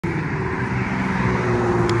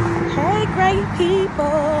great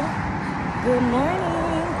people. Good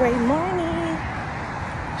morning, great morning,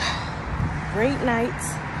 great night,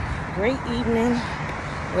 great evening,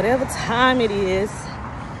 whatever time it is.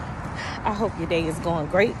 I hope your day is going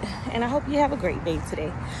great, and I hope you have a great day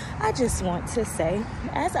today. I just want to say,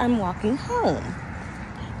 as I'm walking home,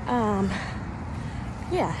 I'm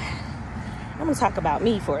gonna talk about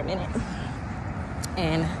me for a minute.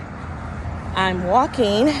 And I'm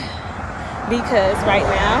walking because right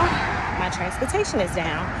now my transportation is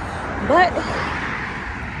down, but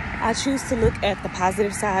I choose to look at the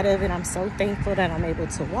positive side of it. I'm so thankful that I'm able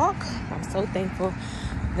to walk. I'm so thankful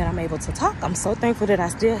that I'm able to talk. I'm so thankful that I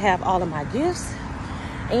still have all of my gifts.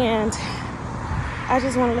 And I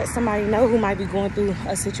just want to let somebody know who might be going through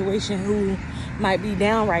a situation, who might be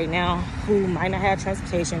down right now, who might not have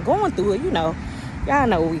transportation, going through it. You know, y'all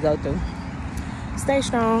know what we go through. Stay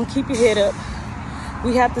strong, keep your head up.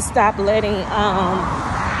 We have to stop letting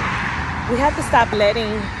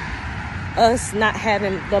us not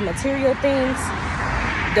having the material things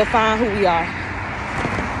define who we are.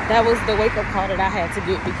 That was the wake-up call that I had to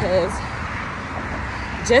get, because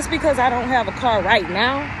just because I don't have a car right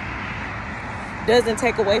now doesn't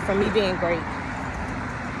take away from me being great.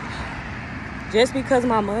 Just because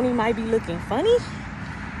my money might be looking funny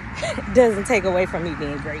doesn't take away from me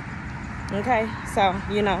being great. Okay? So,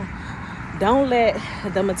 don't let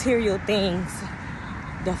the material things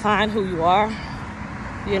define who you are.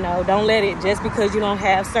 Don't let it, just because you don't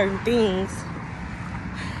have certain things,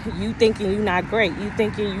 you thinking you're not great. You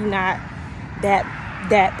thinking you're not that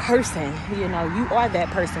person. You are that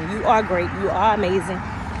person. You are great. You are amazing.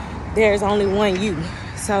 There's only one you.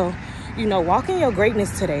 So, walk in your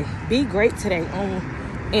greatness today. Be great today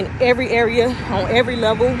in every area, on every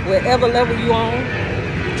level, whatever level you on.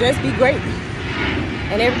 Just be great.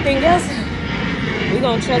 And everything else, we're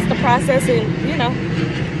going to trust the process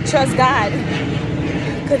and, trust God.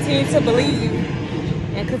 Continue to believe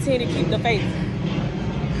and continue to keep the faith.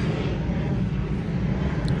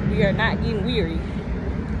 We are not getting weary.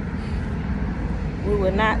 We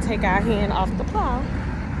will not take our hand off the plow,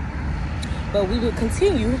 but we will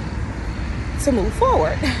continue to move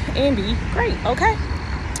forward and be great, okay?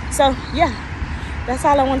 So, that's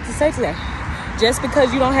all I wanted to say today. Just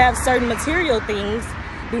because you don't have certain material things,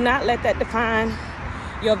 do not let that define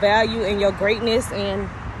your value and your greatness and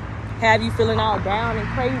have you feeling all down and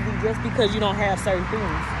crazy just because you don't have certain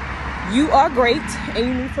things. You are great, and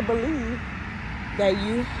you need to believe that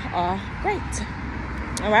you are great.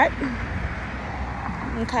 All right?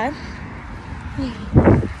 Okay?